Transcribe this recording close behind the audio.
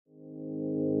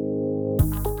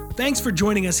Thanks for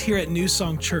joining us here at New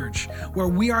Song Church, where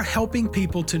we are helping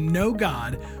people to know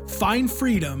God, find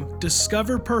freedom,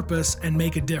 discover purpose, and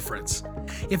make a difference.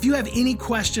 If you have any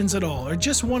questions at all or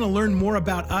just want to learn more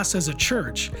about us as a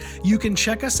church, you can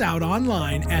check us out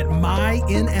online at mynsc.org.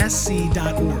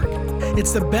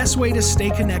 It's the best way to stay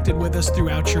connected with us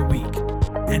throughout your week.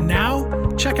 And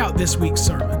now, check out this week's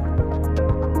sermon.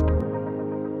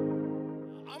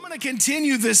 I'm going to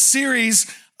continue this series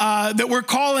that we're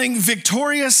calling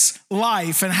Victorious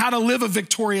Life and how to live a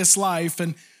victorious life.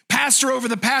 And Pastor, over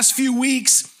the past few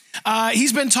weeks,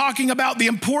 he's been talking about the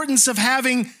importance of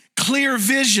having clear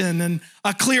vision and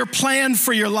a clear plan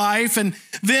for your life. And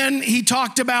then he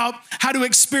talked about how to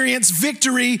experience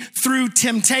victory through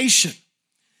temptation.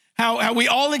 How we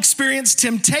all experience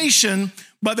temptation,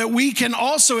 but that we can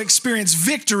also experience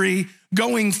victory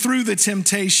going through the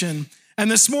temptation.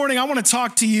 And this morning, I want to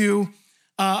talk to you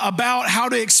about how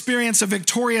to experience a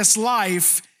victorious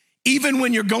life even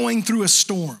when you're going through a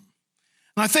storm.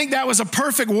 And I think that was a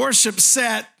perfect worship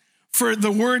set for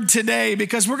the word today,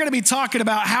 because we're going to be talking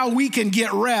about how we can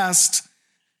get rest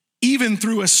even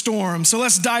through a storm. So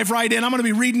let's dive right in. I'm going to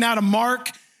be reading out of Mark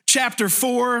chapter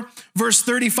 4, verse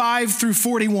 35 through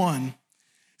 41. It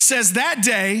says, "That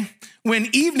day, when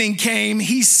evening came,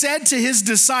 he said to his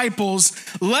disciples,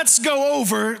 'Let's go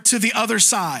over to the other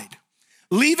side.'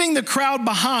 Leaving the crowd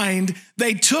behind,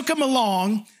 they took him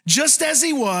along just as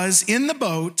he was in the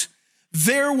boat.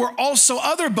 There were also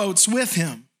other boats with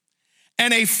him.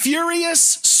 And a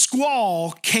furious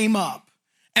squall came up,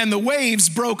 and the waves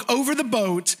broke over the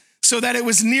boat so that it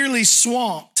was nearly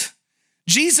swamped.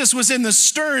 Jesus was in the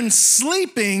stern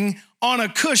sleeping on a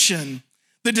cushion.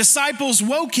 The disciples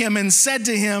woke him and said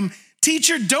to him,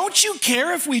 'Teacher, don't you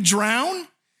care if we drown?'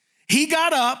 He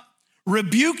got up,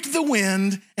 rebuked the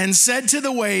wind, and said to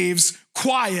the waves,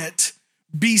 'Quiet,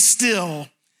 be still.'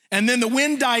 And then the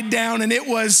wind died down and it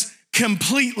was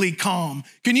completely calm."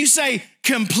 Can you say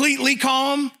completely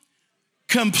calm?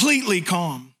 Completely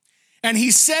calm. "And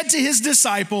he said to his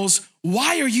disciples,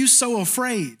 'Why are you so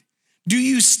afraid? Do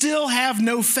you still have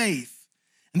no faith?'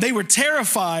 And they were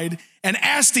terrified and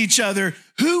asked each other,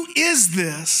 'Who is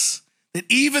this that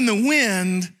even the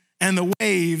wind and the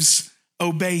waves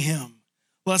obey him?'"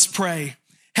 Let's pray.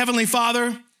 Heavenly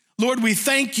Father, Lord, we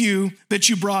thank you that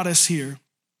you brought us here.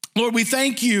 Lord, we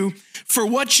thank you for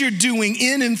what you're doing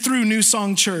in and through New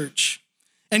Song Church.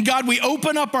 And God, we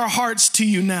open up our hearts to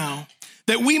you now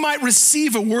that we might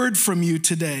receive a word from you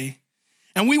today.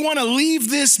 And we want to leave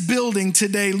this building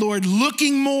today, Lord,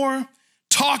 looking more,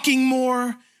 talking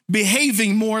more,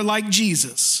 behaving more like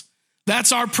Jesus.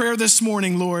 That's our prayer this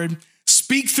morning, Lord.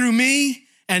 Speak through me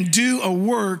and do a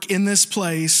work in this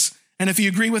place. And if you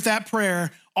agree with that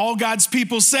prayer, all God's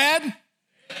people said,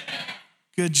 amen.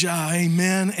 Good job.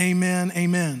 Amen, amen,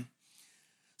 amen.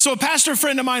 So a pastor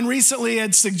friend of mine recently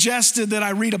had suggested that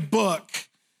I read a book.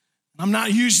 I'm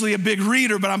not usually a big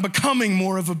reader, but I'm becoming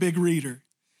more of a big reader.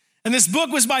 And this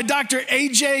book was by Dr.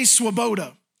 A.J.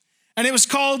 Swoboda. And it was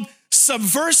called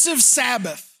Subversive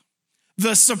Sabbath: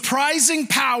 The Surprising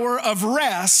Power of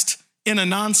Rest in a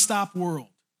Nonstop World.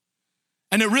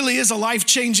 And it really is a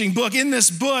life-changing book. In this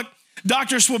book,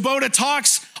 Dr. Swoboda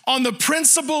talks on the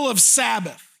principle of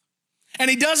Sabbath.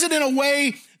 And he does it in a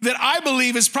way that I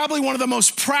believe is probably one of the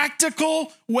most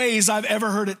practical ways I've ever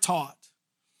heard it taught.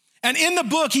 And in the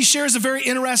book, he shares a very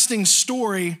interesting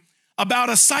story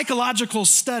about a psychological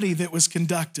study that was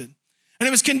conducted. And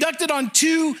it was conducted on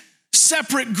two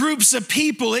separate groups of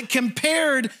people. It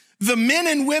compared the men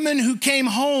and women who came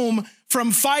home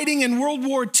from fighting in World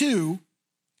War II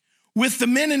with the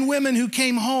men and women who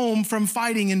came home from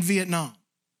fighting in Vietnam.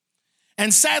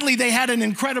 And sadly, they had an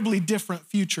incredibly different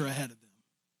future ahead of them.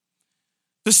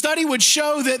 The study would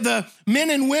show that the men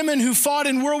and women who fought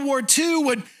in World War II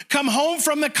would come home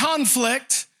from the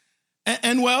conflict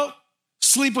and well,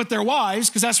 sleep with their wives,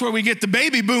 because that's where we get the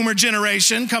baby boomer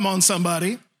generation. Come on,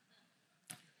 somebody.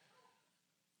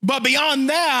 But beyond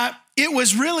that, it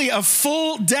was really a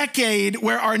full decade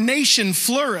where our nation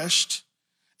flourished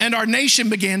and our nation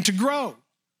began to grow.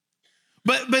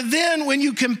 But then when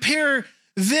you compare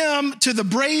them to the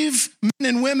brave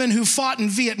men and women who fought in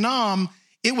Vietnam,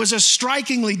 it was a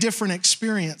strikingly different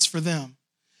experience for them.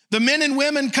 The men and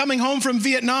women coming home from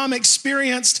Vietnam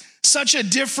experienced such a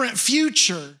different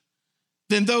future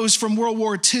than those from World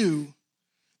War II.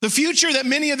 The future that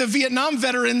many of the Vietnam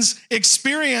veterans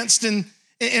experienced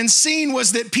and seen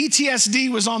was that PTSD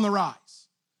was on the rise.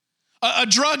 A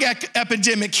drug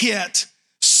epidemic hit.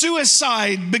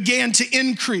 Suicide began to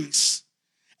increase.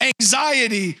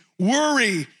 Anxiety,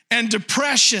 worry, and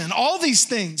depression, all these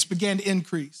things began to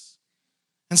increase.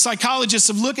 And psychologists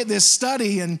have looked at this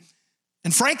study and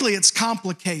And frankly, it's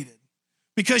complicated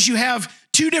because you have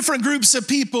two different groups of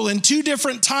people in two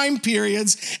different time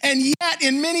periods, and yet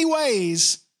in many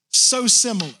ways, so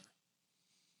similar.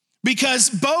 Because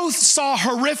both saw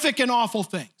horrific and awful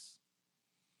things.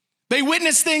 They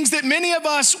witnessed things that many of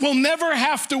us will never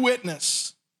have to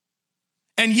witness.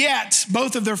 And yet,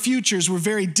 both of their futures were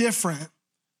very different.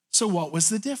 So what was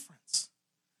the difference?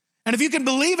 And if you can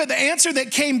believe it, the answer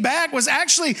that came back was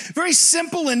actually very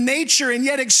simple in nature and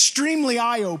yet extremely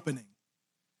eye-opening.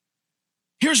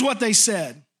 Here's what they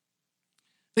said.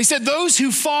 They said those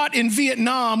who fought in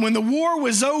Vietnam when the war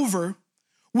was over,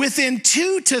 within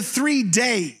 2 to 3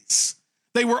 days,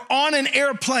 they were on an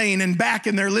airplane and back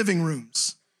in their living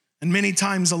rooms, and many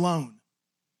times alone.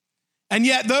 And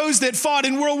yet those that fought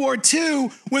in World War II,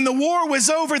 when the war was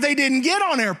over, they didn't get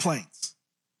on airplanes.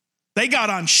 They got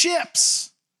on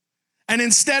ships. And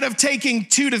instead of taking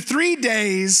 2 to 3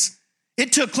 days,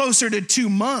 it took closer to 2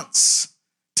 months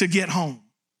to get home.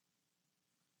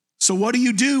 So what do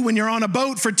you do when you're on a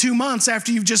boat for 2 months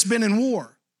after you've just been in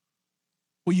war?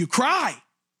 Well, you cry.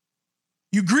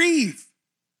 You grieve,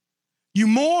 you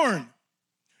mourn,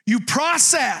 you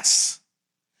process,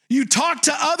 you talk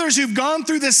to others who've gone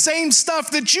through the same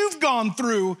stuff that you've gone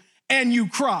through, and you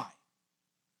cry.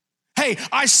 Hey,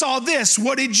 I saw this.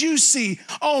 What did you see?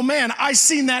 Oh man, I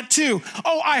seen that too.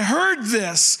 Oh, I heard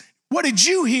this. What did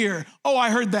you hear? Oh,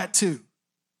 I heard that too.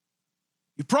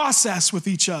 You process with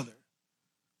each other.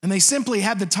 And they simply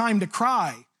had the time to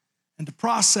cry and to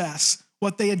process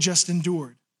what they had just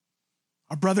endured.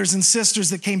 Our brothers and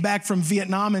sisters that came back from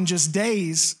Vietnam in just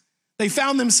days, they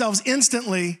found themselves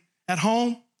instantly at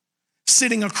home,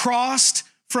 sitting across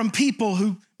from people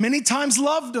who many times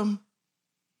loved them,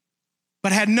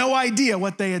 but had no idea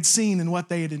what they had seen and what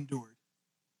they had endured.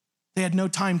 They had no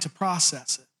time to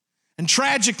process it. And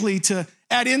tragically, to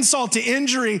add insult to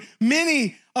injury,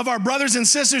 many of our brothers and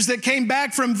sisters that came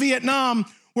back from Vietnam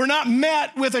were not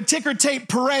met with a ticker tape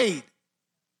parade.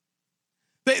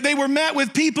 They were met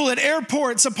with people at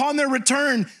airports upon their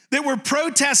return that were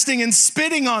protesting and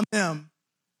spitting on them.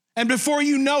 And before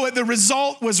you know it, the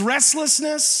result was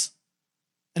restlessness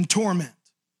and torment.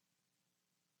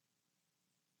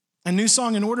 A New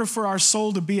Song, in order for our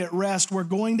soul to be at rest, we're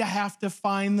going to have to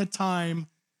find the time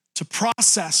to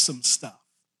process some stuff.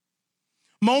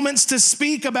 Moments to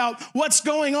speak about what's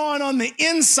going on the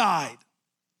inside.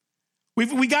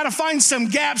 We got to find some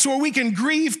gaps where we can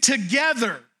grieve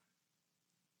together,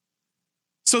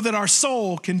 so that our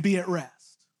soul can be at rest.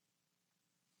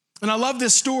 And I love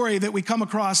this story that we come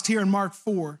across here in Mark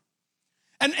 4.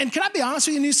 And can I be honest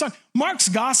with you, New Song? Mark's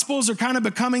Gospels are kind of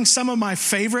becoming some of my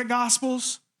favorite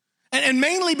Gospels. And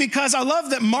mainly because I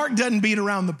love that Mark doesn't beat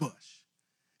around the bush.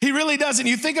 He really doesn't.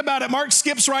 You think about it, Mark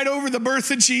skips right over the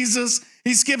birth of Jesus.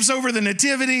 He skips over the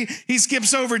nativity. He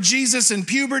skips over Jesus and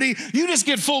puberty. You just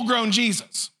get full-grown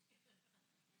Jesus.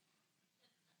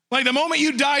 Like the moment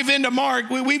you dive into Mark,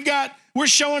 we're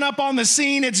showing up on the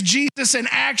scene. It's Jesus in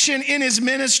action in his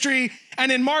ministry. And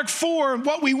in Mark 4,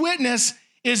 what we witness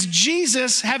is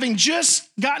Jesus having just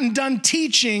gotten done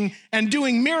teaching and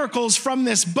doing miracles from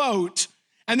this boat.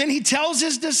 And then he tells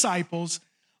his disciples,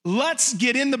 let's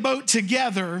get in the boat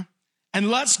together and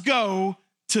let's go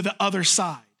to the other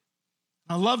side.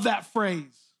 I love that phrase.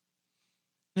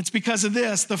 It's because of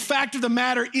this. The fact of the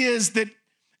matter is that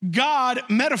God,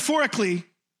 metaphorically,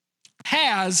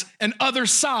 has an other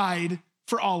side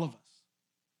for all of us.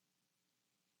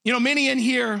 You know, many in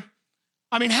here,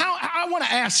 I want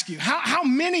to ask you, how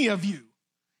many of you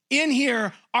in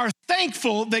here are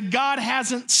thankful that God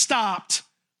hasn't stopped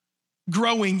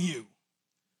growing you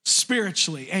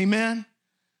spiritually? Amen?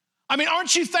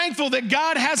 Aren't you thankful that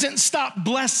God hasn't stopped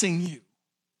blessing you?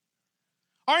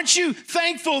 Aren't you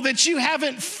thankful that you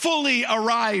haven't fully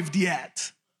arrived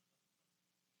yet?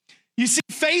 You see,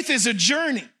 faith is a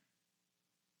journey.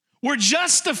 We're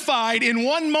justified in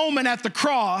one moment at the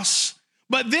cross,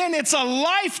 but then it's a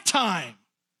lifetime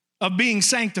of being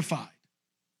sanctified.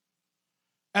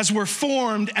 As we're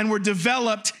formed and we're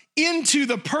developed into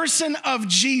the person of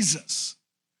Jesus,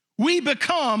 we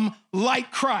become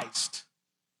like Christ.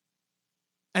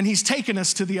 And he's taken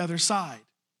us to the other side.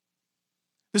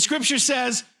 The scripture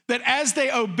says that as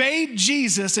they obeyed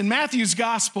Jesus, in Matthew's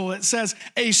gospel, it says,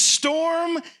 a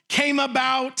storm came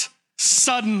about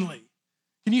suddenly.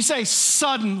 Can you say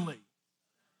suddenly?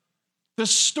 The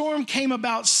storm came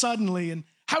about suddenly. And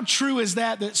how true is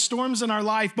that storms in our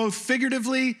life, both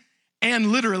figuratively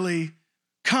and literally,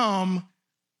 come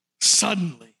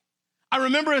suddenly. I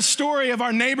remember a story of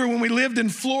our neighbor when we lived in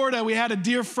Florida. We had a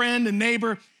dear friend and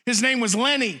neighbor. His name was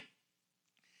Lenny.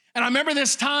 And I remember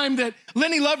this time that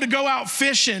Lenny loved to go out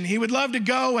fishing. He would love to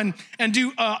go and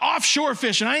do offshore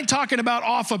fishing. I ain't talking about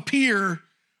off a pier,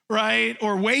 right,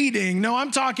 or wading. No,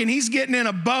 I'm talking he's getting in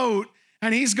a boat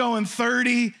and he's going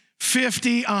 30,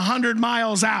 50, 100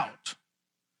 miles out.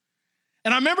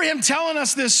 And I remember him telling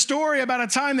us this story about a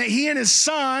time that he and his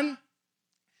son,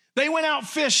 they went out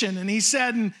fishing. And he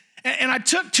said, and I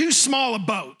took too small a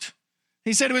boat.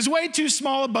 He said it was way too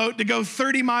small a boat to go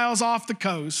 30 miles off the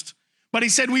coast. But he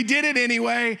said, we did it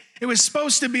anyway. It was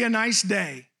supposed to be a nice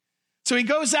day. So he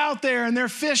goes out there and they're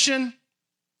fishing.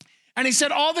 And he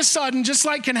said, all of a sudden, just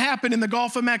like can happen in the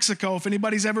Gulf of Mexico, if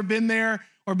anybody's ever been there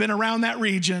or been around that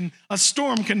region, a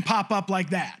storm can pop up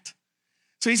like that.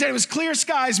 So he said it was clear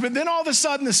skies, but then all of a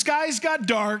sudden the skies got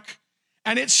dark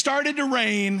and it started to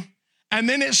rain. And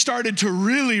then it started to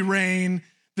really rain.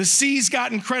 The seas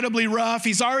got incredibly rough.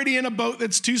 He's already in a boat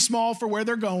that's too small for where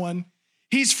they're going.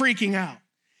 He's freaking out.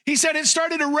 He said it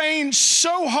started to rain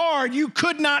so hard you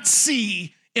could not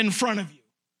see in front of you.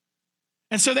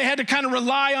 And so they had to kind of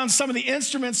rely on some of the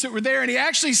instruments that were there. And he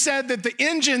actually said that the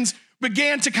engines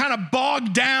began to kind of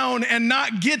bog down and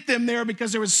not get them there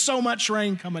because there was so much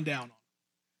rain coming down on them.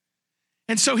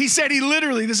 And so he said he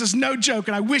literally, this is no joke,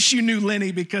 and I wish you knew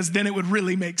Lenny because then it would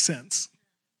really make sense.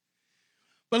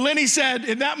 But Lenny said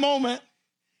in that moment,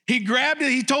 he grabbed it,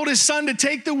 he told his son to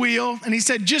take the wheel, and he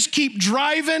said, just keep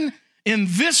driving in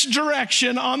this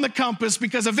direction on the compass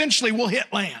because eventually we'll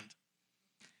hit land.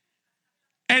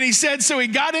 And he said, so he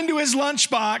got into his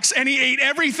lunchbox and he ate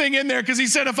everything in there because he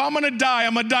said, if I'm gonna die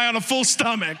on a full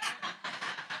stomach.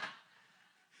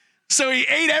 So he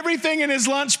ate everything in his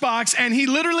lunchbox and he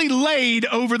literally laid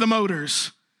over the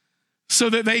motors so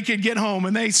that they could get home.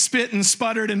 And they spit and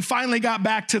sputtered and finally got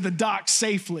back to the dock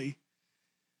safely.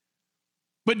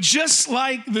 But just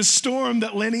like the storm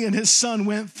that Lenny and his son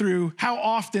went through, how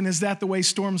often is that the way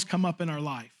storms come up in our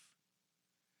life?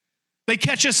 They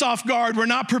catch us off guard. We're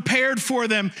not prepared for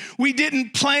them. We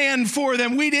didn't plan for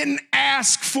them. We didn't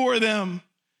ask for them.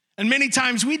 And many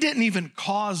times we didn't even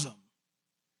cause them.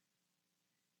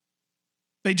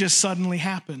 They just suddenly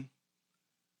happen.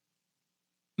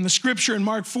 And the scripture in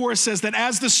Mark 4 says that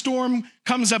as the storm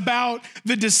comes about,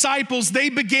 the disciples, they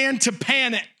began to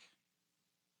panic.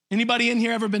 Anybody in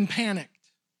here ever been panicked?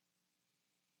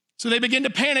 So they begin to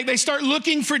panic. They start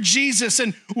looking for Jesus.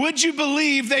 And would you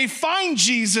believe they find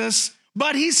Jesus,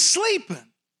 but he's sleeping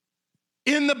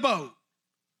in the boat.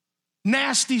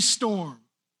 Nasty storm.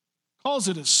 Calls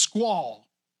it a squall.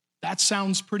 That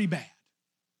sounds pretty bad.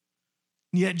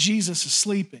 And yet Jesus is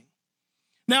sleeping.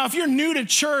 Now, if you're new to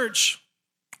church,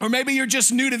 or maybe you're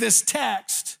just new to this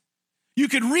text, you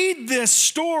could read this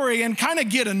story and kind of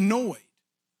get annoyed.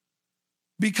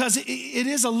 Because it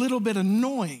is a little bit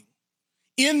annoying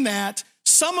in that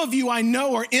some of you I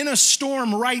know are in a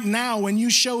storm right now when you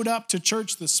showed up to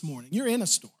church this morning. You're in a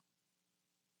storm.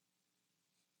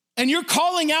 And you're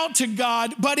calling out to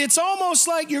God, but it's almost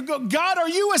like you're going, God, are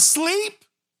you asleep?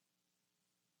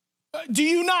 Do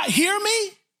you not hear me?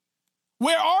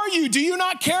 Where are you? Do you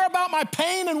not care about my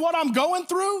pain and what I'm going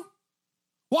through?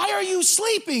 Why are you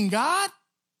sleeping, God?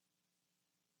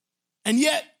 And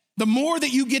yet, the more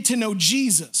that you get to know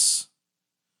Jesus,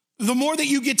 the more that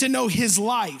you get to know his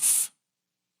life,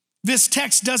 this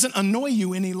text doesn't annoy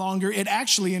you any longer. It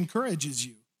actually encourages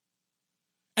you.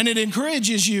 And it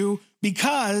encourages you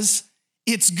because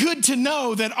it's good to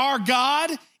know that our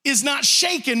God is not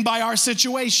shaken by our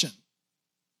situation.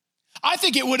 I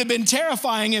think it would have been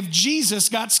terrifying if Jesus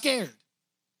got scared.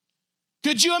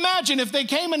 Could you imagine if they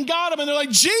came and got him and they're like,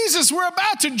 Jesus, we're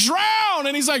about to drown.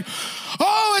 And he's like,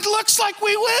 oh, it looks like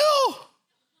we will.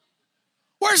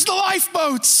 Where's the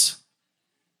lifeboats?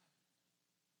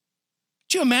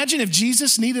 Could you imagine if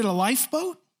Jesus needed a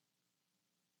lifeboat?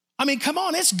 I mean, come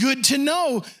on, it's good to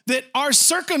know that our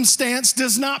circumstance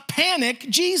does not panic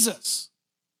Jesus.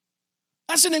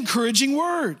 That's an encouraging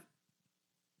word.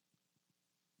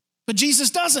 But Jesus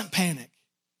doesn't panic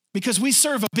because we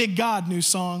serve a big God, New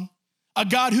Song. A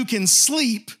God who can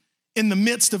sleep in the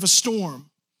midst of a storm.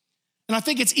 And I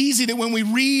think it's easy that when we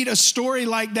read a story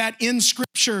like that in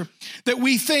Scripture, that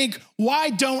we think, why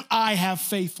don't I have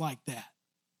faith like that?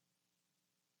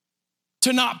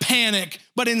 To not panic,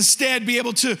 but instead be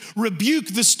able to rebuke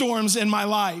the storms in my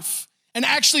life and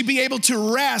actually be able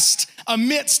to rest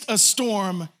amidst a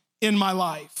storm in my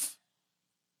life.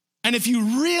 And if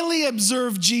you really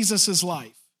observe Jesus's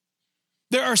life,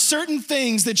 there are certain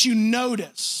things that you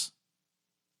notice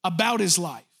about his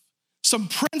life, some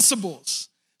principles,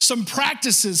 some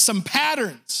practices, some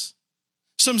patterns,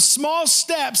 some small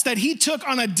steps that he took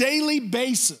on a daily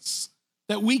basis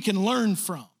that we can learn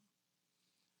from.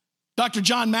 Dr.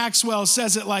 John Maxwell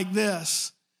says it like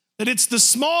this. that it's the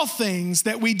small things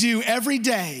that we do every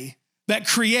day that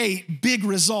create big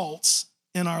results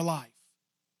in our life.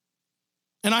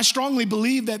 And I strongly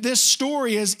believe that this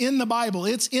story is in the Bible.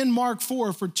 It's in Mark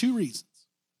 4 for two reasons.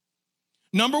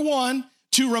 Number one,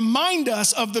 to remind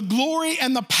us of the glory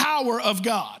and the power of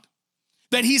God,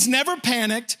 that he's never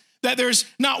panicked, that there's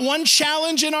not one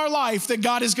challenge in our life that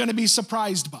God is going to be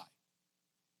surprised by.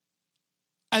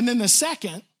 And then the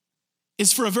second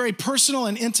is for a very personal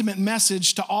and intimate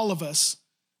message to all of us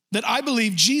that I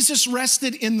believe Jesus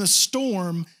rested in the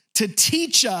storm to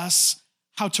teach us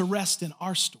how to rest in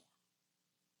our storm.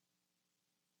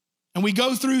 And we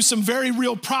go through some very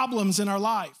real problems in our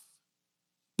life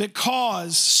that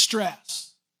cause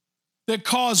stress, that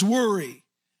cause worry,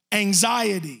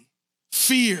 anxiety,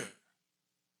 fear,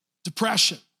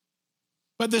 depression.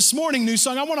 But this morning, New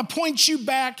Song, I want to point you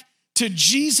back to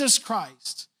Jesus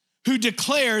Christ, who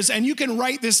declares, and you can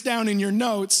write this down in your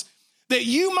notes, that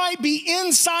you might be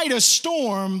inside a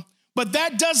storm, but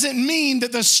that doesn't mean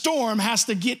that the storm has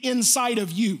to get inside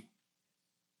of you.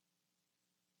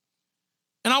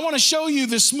 And I want to show you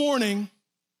this morning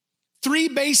 3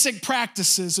 basic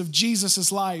practices of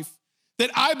Jesus' life that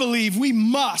I believe we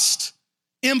must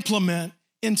implement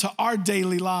into our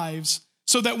daily lives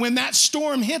so that when that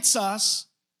storm hits us,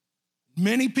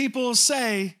 many people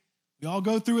say, we all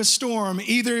go through a storm.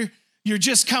 Either you're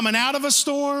just coming out of a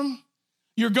storm,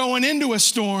 you're going into a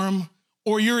storm,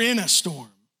 or you're in a storm.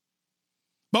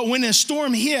 But when a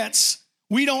storm hits,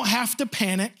 we don't have to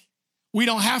panic. We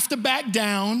don't have to back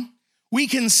down. We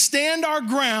can stand our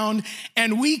ground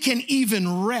and we can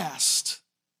even rest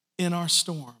in our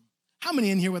storm. How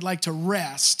many in here would like to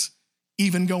rest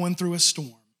even going through a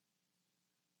storm?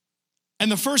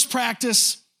 And the first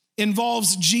practice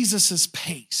involves Jesus's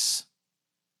pace.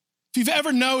 If you've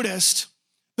ever noticed,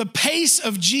 the pace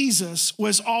of Jesus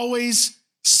was always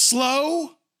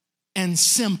slow and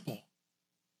simple.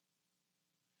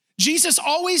 Jesus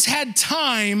always had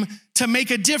time to make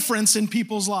a difference in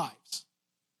people's lives.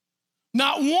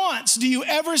 Not once do you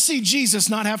ever see Jesus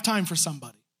not have time for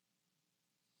somebody.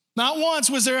 Not once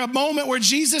was there a moment where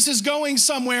Jesus is going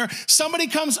somewhere, somebody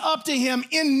comes up to him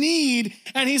in need,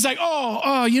 and he's like,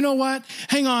 oh, you know what?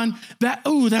 Hang on,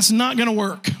 that's not gonna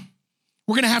work.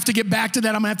 We're gonna have to get back to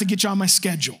that. I'm gonna have to get you on my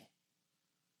schedule.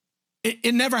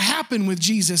 It never happened with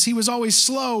Jesus. He was always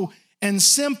slow and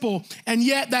simple, and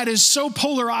yet that is so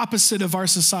polar opposite of our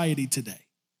society today.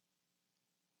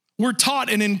 We're taught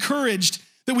and encouraged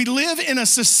that we live in a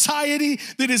society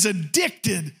that is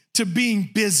addicted to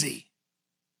being busy.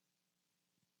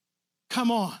 Come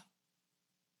on.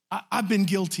 I've been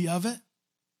guilty of it.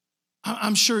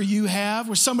 I'm sure you have.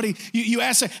 Where somebody, you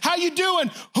ask, how you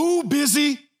doing? Who,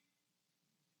 busy?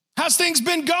 How's things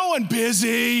been going?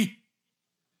 Busy.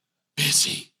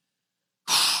 Busy.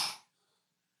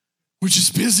 We're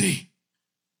just busy.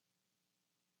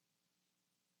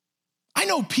 I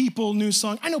know people, New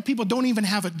Song, I know people don't even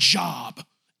have a job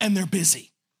and they're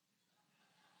busy.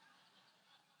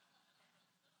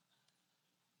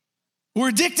 We're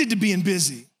addicted to being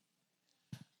busy.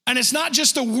 And it's not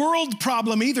just a world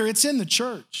problem either, it's in the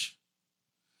church.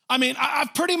 I mean,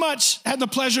 I've pretty much had the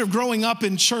pleasure of growing up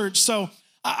in church, so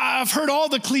I've heard all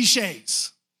the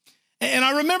cliches. And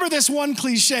I remember this one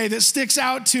cliche that sticks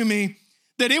out to me,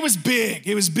 that it was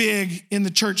big in the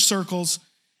church circles.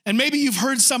 And maybe you've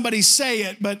heard somebody say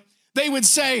it, but they would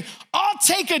say, I'll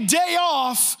take a day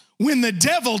off when the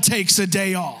devil takes a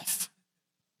day off.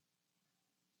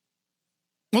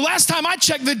 Well, last time I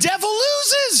checked, the devil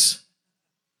loses.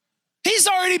 He's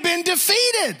already been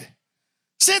defeated.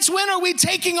 Since when are we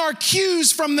taking our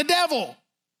cues from the devil?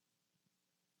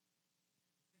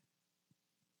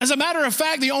 As a matter of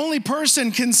fact, the only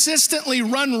person consistently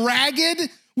run ragged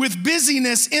with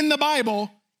busyness in the Bible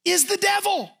is the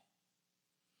devil.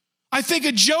 I think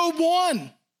of Job 1.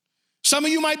 Some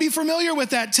of you might be familiar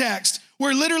with that text,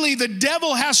 where literally the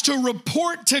devil has to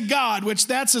report to God, which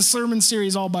that's a sermon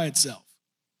series all by itself.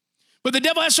 But the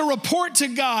devil has to report to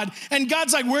God, and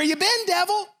God's like, where you been,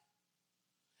 devil?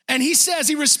 And he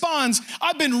responds,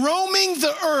 I've been roaming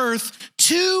the earth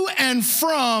to and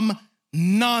from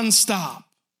nonstop.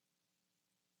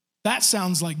 That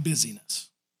sounds like busyness.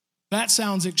 That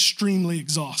sounds extremely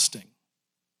exhausting.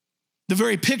 The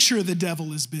very picture of the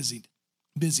devil is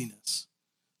busyness.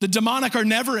 The demonic are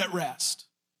never at rest.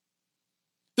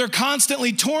 They're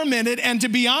constantly tormented, and to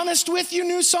be honest with you,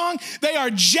 New Song, they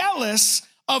are jealous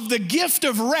of the gift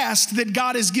of rest that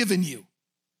God has given you.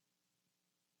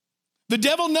 The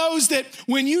devil knows that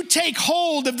when you take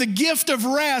hold of the gift of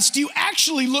rest, you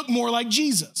actually look more like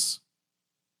Jesus.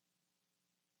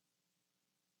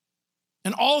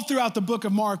 And all throughout the book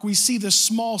of Mark, we see the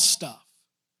small stuff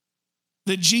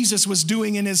that Jesus was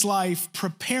doing in his life,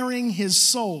 preparing his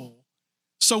soul.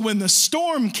 So when the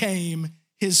storm came,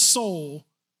 his soul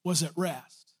was at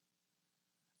rest.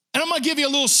 And I'm gonna give you a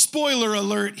little spoiler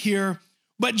alert here,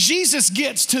 but Jesus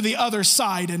gets to the other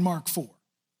side in Mark 4.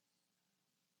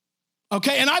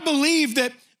 Okay, and I believe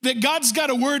that God's got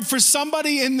a word for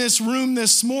somebody in this room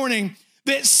this morning,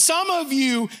 that some of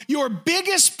you, your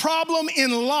biggest problem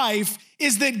in life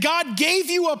is that God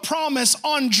gave you a promise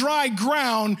on dry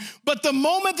ground, but the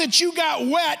moment that you got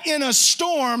wet in a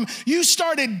storm, you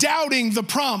started doubting the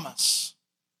promise.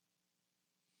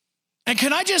 And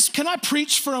can I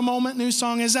preach for a moment, New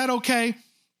Song? Is that okay?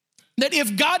 That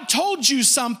if God told you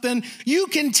something, you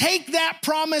can take that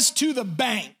promise to the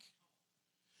bank.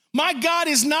 My God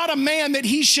is not a man that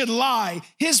he should lie.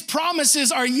 His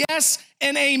promises are yes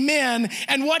and amen.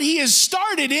 And what he has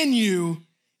started in you,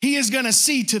 he is going to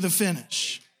see to the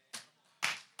finish.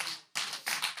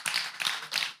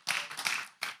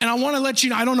 And I want to let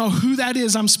you know, I don't know who that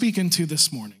is I'm speaking to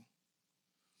this morning.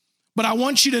 But I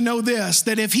want you to know this,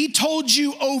 that if he told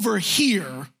you over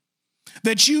here,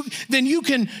 then you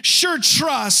can sure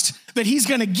trust that he's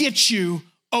going to get you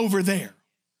over there.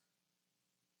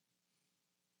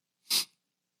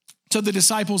 So the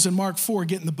disciples in Mark 4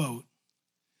 get in the boat.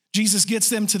 Jesus gets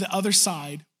them to the other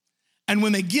side. And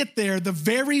when they get there, the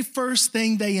very first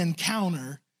thing they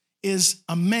encounter is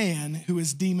a man who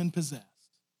is demon possessed.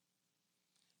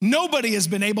 Nobody has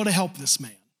been able to help this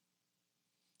man.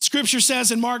 Scripture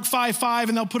says in Mark 5:5,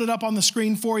 and they'll put it up on the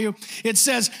screen for you, it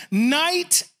says,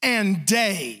 night and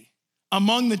day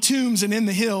among the tombs and in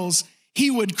the hills,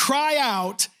 he would cry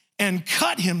out and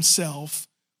cut himself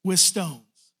with stones.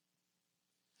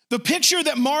 The picture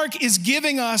that Mark is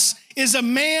giving us is a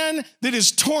man that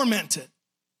is tormented.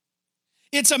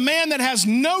 It's a man that has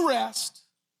no rest,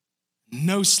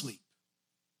 no sleep.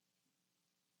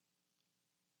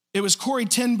 It was Corrie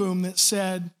ten Boom that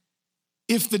said,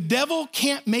 if the devil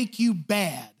can't make you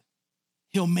bad,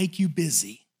 he'll make you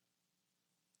busy.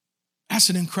 That's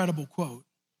an incredible quote.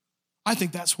 I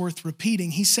think that's worth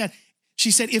repeating. She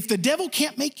said, if the devil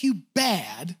can't make you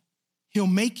bad, he'll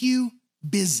make you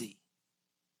busy.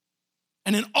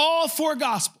 And in all four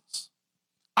Gospels,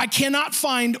 I cannot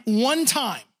find one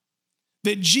time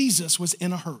that Jesus was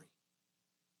in a hurry.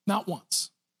 Not once.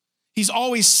 He's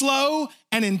always slow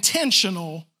and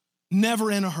intentional,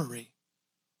 never in a hurry.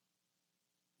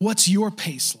 What's your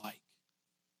pace like?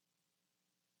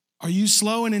 Are you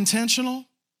slow and intentional,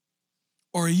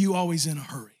 or are you always in a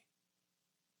hurry?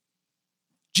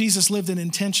 Jesus lived an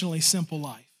intentionally simple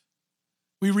life.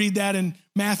 We read that in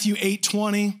Matthew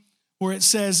 8:20. Where it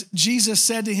says, Jesus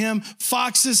said to him,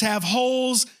 foxes have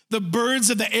holes, the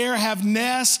birds of the air have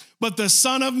nests, but the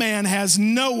Son of Man has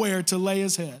nowhere to lay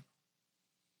his head.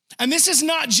 And this is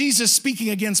not Jesus speaking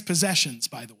against possessions,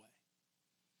 by the way.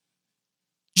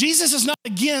 Jesus is not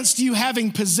against you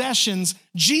having possessions.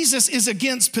 Jesus is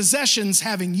against possessions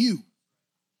having you.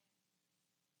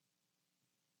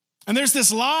 And there's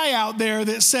this lie out there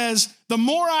that says, the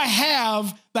more I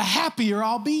have, the happier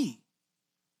I'll be.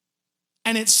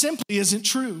 And it simply isn't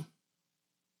true.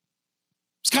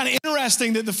 It's kind of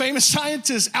interesting that the famous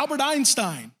scientist Albert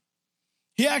Einstein,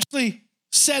 he actually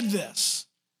said this.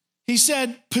 He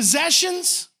said,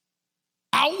 possessions,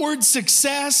 outward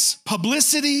success,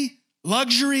 publicity,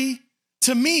 luxury,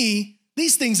 to me,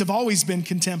 these things have always been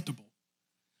contemptible.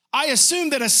 I assume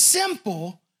that a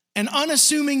simple and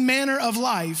unassuming manner of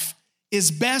life is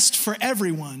best for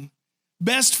everyone,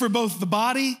 best for both the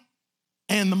body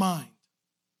and the mind.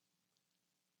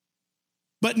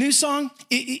 But New Song,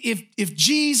 if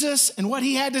Jesus and what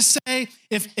he had to say,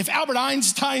 if Albert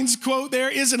Einstein's quote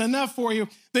there isn't enough for you,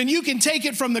 then you can take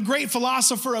it from the great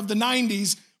philosopher of the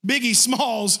 90s, Biggie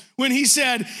Smalls, when he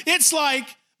said, it's like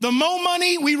the more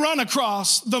money we run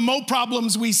across, the more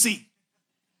problems we see.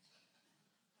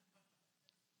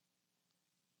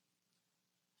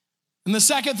 And the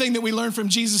second thing that we learn from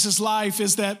Jesus' life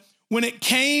is that when it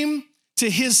came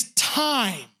to his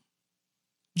time,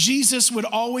 Jesus would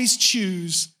always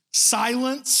choose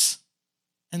silence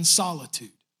and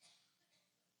solitude.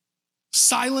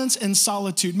 Silence and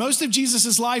solitude. Most of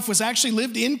Jesus' life was actually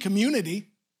lived in community.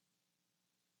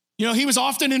 You know, he was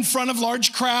often in front of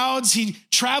large crowds. He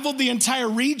traveled the entire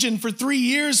region for 3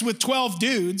 years with 12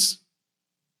 dudes.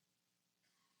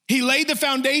 He laid the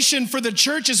foundation for the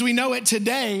church as we know it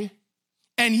today.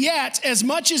 And yet, as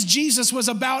much as Jesus was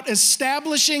about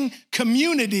establishing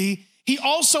community, he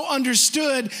also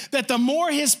understood that the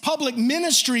more his public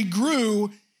ministry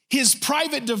grew, his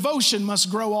private devotion must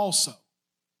grow also.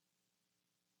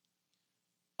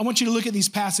 I want you to look at these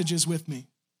passages with me.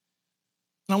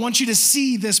 And I want you to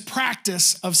see this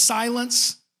practice of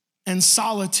silence and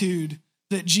solitude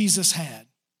that Jesus had.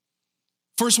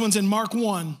 First one's in Mark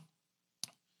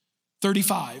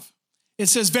 1:35. It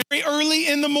says, very early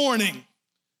in the morning,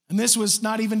 and this was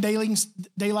not even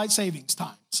daylight savings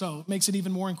time, so it makes it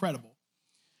even more incredible.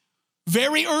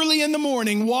 Very early in the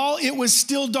morning, while it was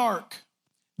still dark,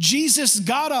 Jesus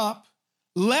got up,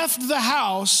 left the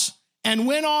house, and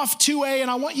went off to and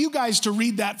I want you guys to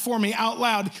read that for me out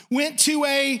loud, went to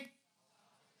a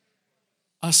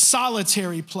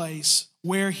solitary place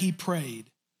where he prayed.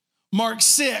 Mark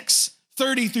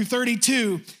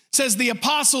 6:30-32 says the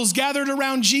apostles gathered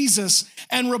around Jesus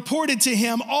and reported to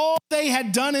him all they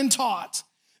had done and taught.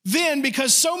 Then,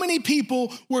 because so many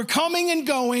people were coming and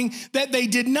going that they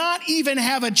did not even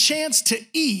have a chance to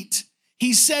eat,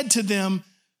 he said to them,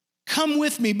 come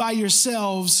with me by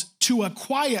yourselves to a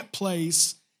quiet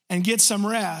place and get some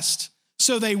rest.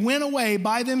 So they went away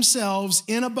by themselves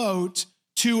in a boat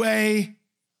to a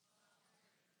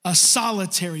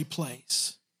solitary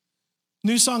place.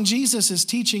 New Song Jesus is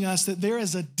teaching us that there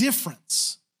is a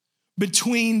difference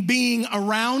between being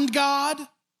around God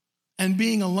and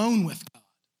being alone with God.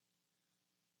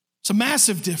 It's a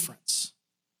massive difference.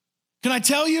 Can I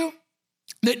tell you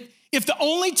that if the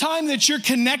only time that you're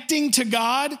connecting to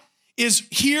God is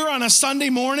here on a Sunday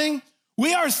morning,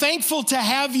 we are thankful to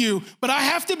have you, but I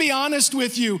have to be honest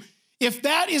with you. If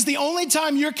that is the only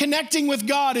time you're connecting with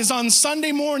God is on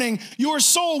Sunday morning, your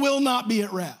soul will not be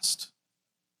at rest.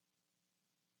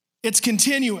 It's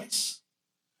continuous.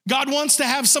 God wants to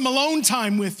have some alone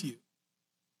time with you.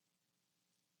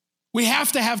 We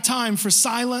have to have time for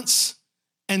silence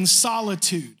and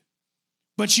solitude.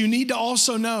 But you need to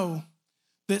also know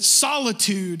that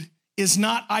solitude is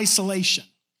not isolation.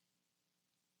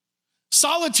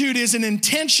 Solitude is an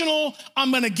intentional,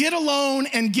 I'm going to get alone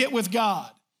and get with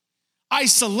God.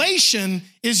 Isolation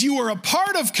is you are a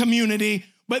part of community,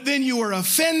 but then you were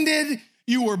offended,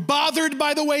 you were bothered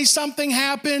by the way something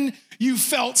happened, you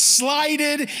felt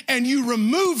slighted, and you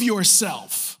remove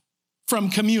yourself from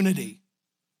community.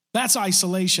 That's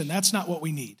isolation. That's not what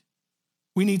we need.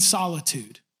 We need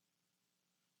solitude.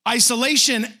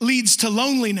 Isolation leads to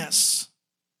loneliness.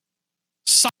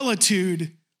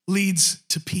 Solitude leads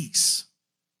to peace.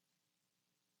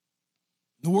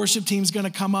 The worship team's going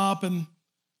to come up and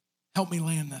help me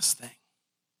land this thing.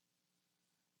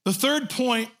 The third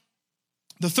point,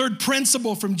 the third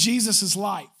principle from Jesus'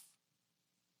 life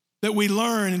that we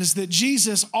learn is that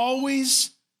Jesus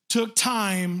always took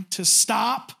time to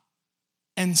stop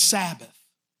and Sabbath.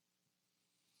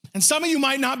 And some of you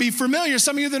might not be familiar.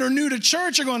 Some of you that are new to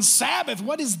church are going, Sabbath,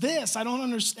 what is this? I don't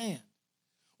understand.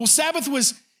 Well, Sabbath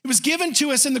was given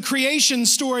to us in the creation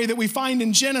story that we find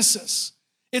in Genesis.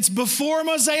 It's before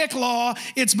Mosaic law.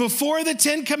 It's before the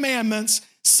 10 Commandments.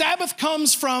 Sabbath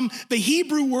comes from the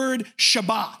Hebrew word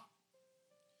Shabbat,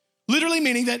 literally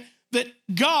meaning that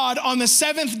God on the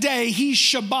seventh day, he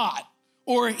Shabbat,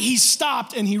 or he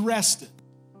stopped and he rested.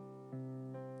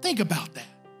 Think about that.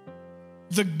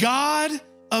 The God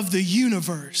of the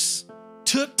universe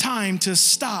took time to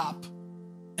stop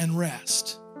and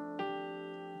rest.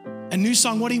 And New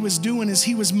Song, what he was doing is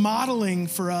he was modeling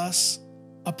for us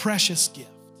a precious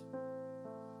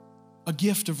a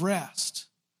gift of rest,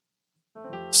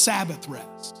 Sabbath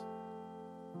rest.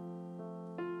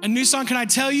 And New Song, can I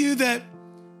tell you that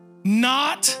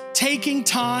not taking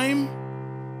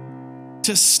time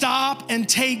to stop and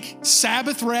take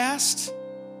Sabbath rest,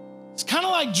 it's kind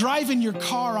of like driving your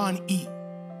car on E.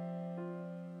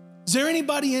 Is there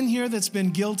anybody in here that's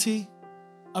been guilty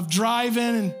of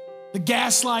driving and the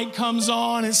gas light comes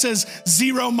on, it says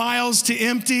 0 miles to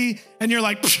empty, and you're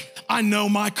like, I know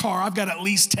my car, I've got at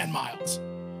least 10 miles.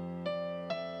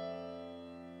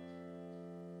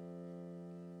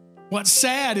 What's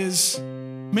sad is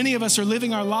many of us are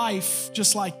living our life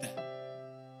just like that.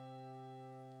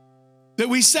 That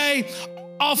we say,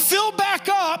 I'll fill back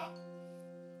up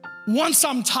once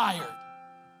I'm tired.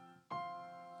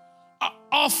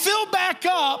 I'll fill back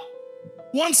up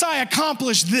once I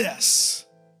accomplish this.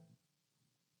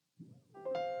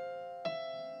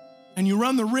 And you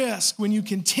run the risk when you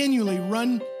continually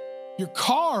run your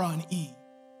car on E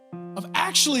of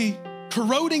actually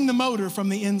corroding the motor from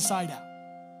the inside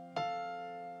out.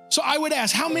 So I would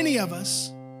ask, how many of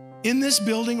us in this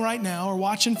building right now or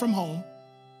watching from home,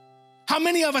 how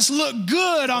many of us look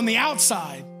good on the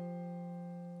outside,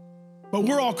 but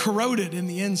we're all corroded in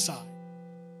the inside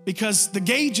because the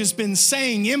gauge has been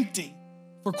saying empty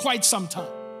for quite some time.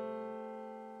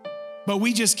 But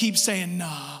we just keep saying,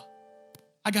 nah,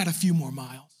 I got a few more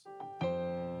miles.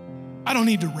 I don't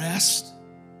need to rest.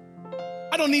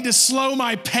 I don't need to slow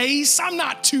my pace. I'm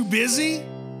not too busy.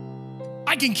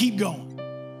 I can keep going.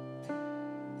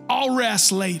 I'll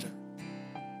rest later.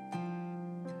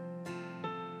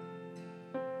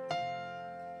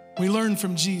 We learn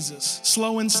from Jesus,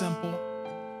 slow and simple,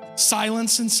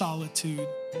 silence and solitude,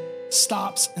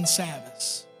 stops and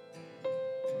Sabbaths.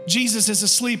 Jesus is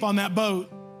asleep on that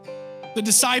boat. The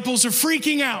disciples are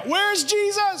freaking out. Where's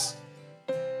Jesus?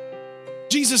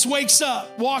 Jesus wakes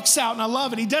up, walks out, and I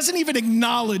love it. He doesn't even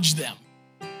acknowledge them.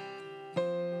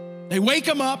 They wake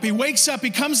him up. He wakes up. He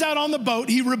comes out on the boat.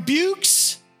 He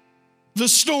rebukes the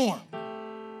storm.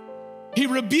 He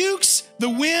rebukes the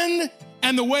wind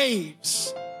and the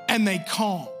waves, and they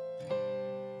calm.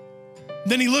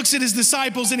 Then he looks at his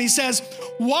disciples and he says,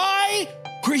 "Why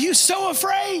were you so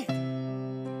afraid?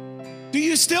 Do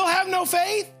you still have no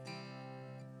faith?"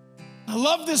 I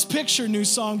love this picture, New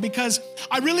Song, because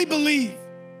I really believe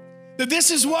that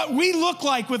this is what we look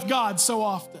like with God so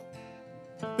often.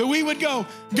 That we would go,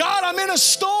 "God, I'm in a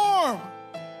storm.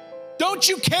 Don't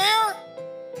you care?"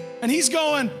 And he's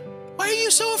going, "Why are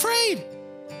you so afraid?"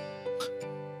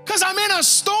 "Because I'm in a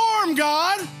storm,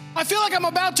 God. I feel like I'm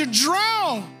about to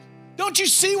drown. Don't you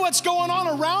see what's going on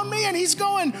around me?" And he's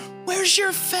going, "Where's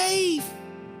your faith?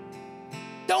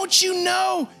 Don't you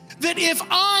know that if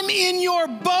I'm in your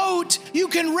boat, you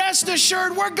can rest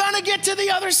assured we're gonna get to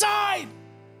the other side?"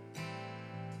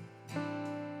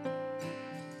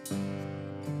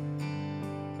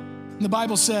 And the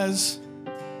Bible says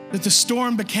that the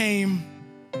storm became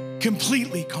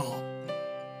completely calm.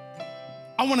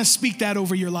 I wanna speak that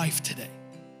over your life today.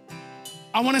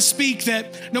 I wanna speak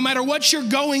that no matter what you're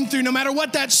going through, no matter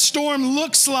what that storm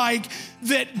looks like,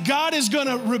 that God is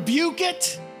gonna rebuke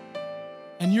it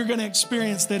and you're gonna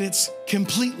experience that it's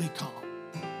completely calm.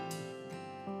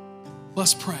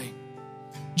 Let's pray.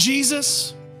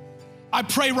 Jesus, I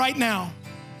pray right now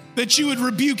that you would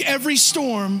rebuke every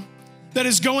storm that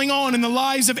is going on in the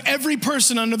lives of every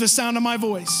person under the sound of my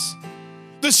voice.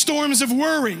 The storms of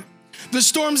worry, the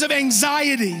storms of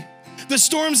anxiety, the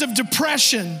storms of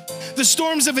depression, the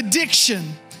storms of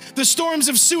addiction, the storms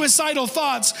of suicidal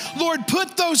thoughts. Lord,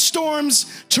 put those storms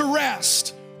to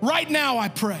rest. Right now, I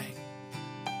pray.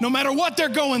 No matter what they're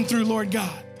going through, Lord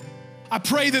God, I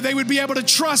pray that they would be able to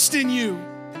trust in you,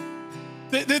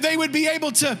 that they would be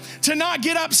able to not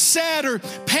get upset or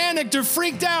panicked or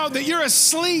freaked out that you're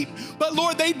asleep, but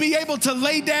Lord, they'd be able to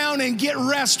lay down and get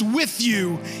rest with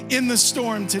you in the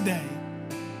storm today.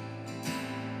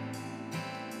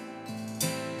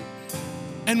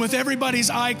 And with everybody's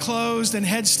eye closed and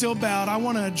head still bowed, I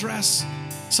want to address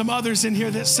some others in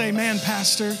here that say, "Man,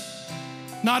 Pastor,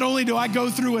 not only do I go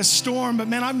through a storm, but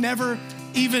man, I've never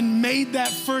even made that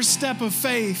first step of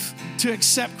faith to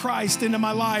accept Christ into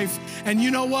my life. And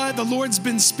you know what? The Lord's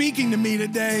been speaking to me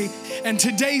today, and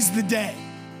today's the day.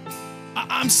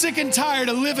 I'm sick and tired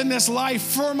of living this life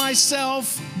for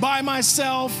myself, by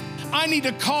myself. I need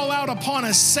to call out upon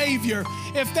a Savior."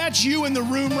 If that's you in the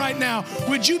room right now,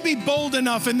 would you be bold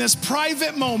enough in this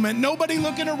private moment, nobody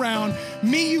looking around,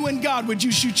 me, you, and God, would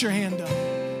you shoot your hand up?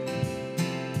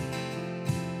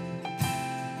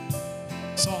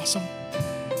 It's awesome.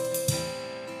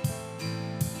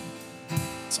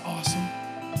 It's awesome.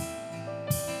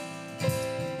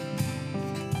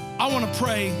 I want to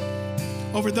pray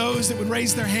over those that would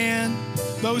raise their hand,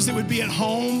 those that would be at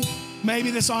home,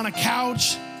 maybe that's on a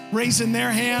couch, raising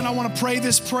their hand. I want to pray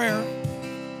this prayer.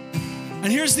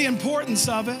 And here's the importance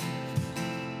of it.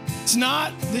 It's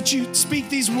not that you speak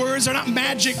these words, they're not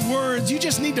magic words. You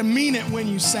just need to mean it when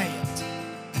you say it.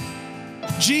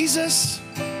 Jesus,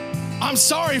 I'm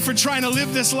sorry for trying to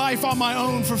live this life on my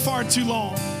own for far too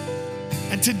long.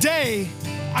 And today,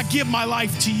 I give my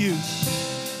life to you.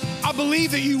 I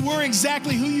believe that you were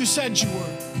exactly who you said you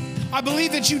were. I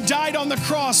believe that you died on the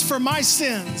cross for my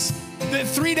sins, that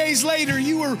 3 days later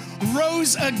you were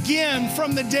rose again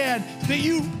from the dead, that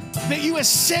you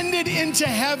ascended into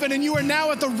heaven and you are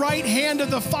now at the right hand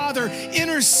of the Father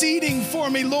interceding for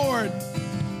me, Lord.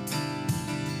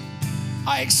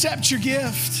 I accept your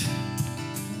gift.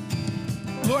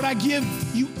 Lord, I give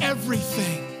you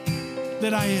everything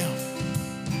that I am.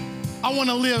 I want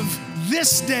to live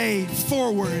this day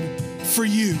forward for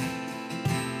you.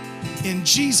 In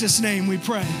Jesus' name we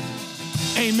pray.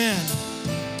 Amen.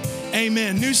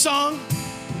 Amen. New song.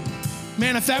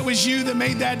 Man, if that was you that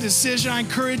made that decision, I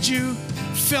encourage you,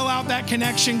 fill out that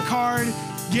connection card,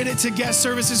 get it to guest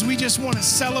services. We just want to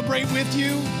celebrate with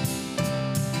you.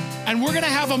 And we're going to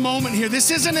have a moment here.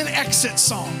 This isn't an exit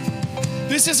song.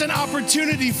 This is an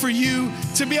opportunity for you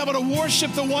to be able to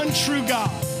worship the one true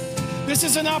God. This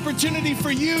is an opportunity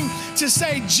for you to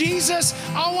say, Jesus,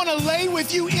 I want to lay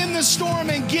with you in the storm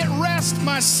and get rest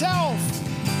myself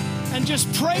and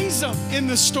just praise him in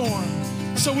the storm.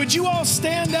 So would you all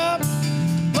stand up?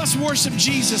 Let's worship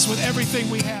Jesus with everything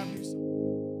we have.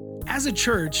 As a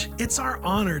church, it's our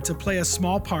honor to play a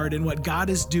small part in what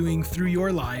God is doing through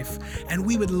your life, and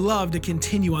we would love to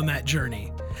continue on that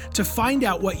journey. To find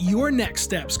out what your next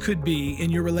steps could be in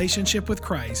your relationship with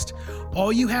Christ,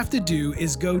 all you have to do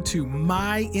is go to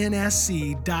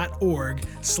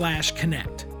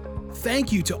mynsc.org/connect.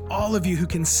 Thank you to all of you who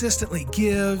consistently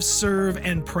give, serve,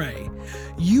 and pray.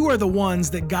 You are the ones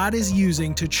that God is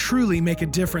using to truly make a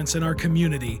difference in our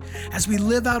community as we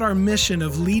live out our mission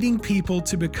of leading people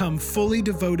to become fully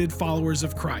devoted followers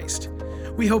of Christ.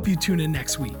 We hope you tune in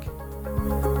next week.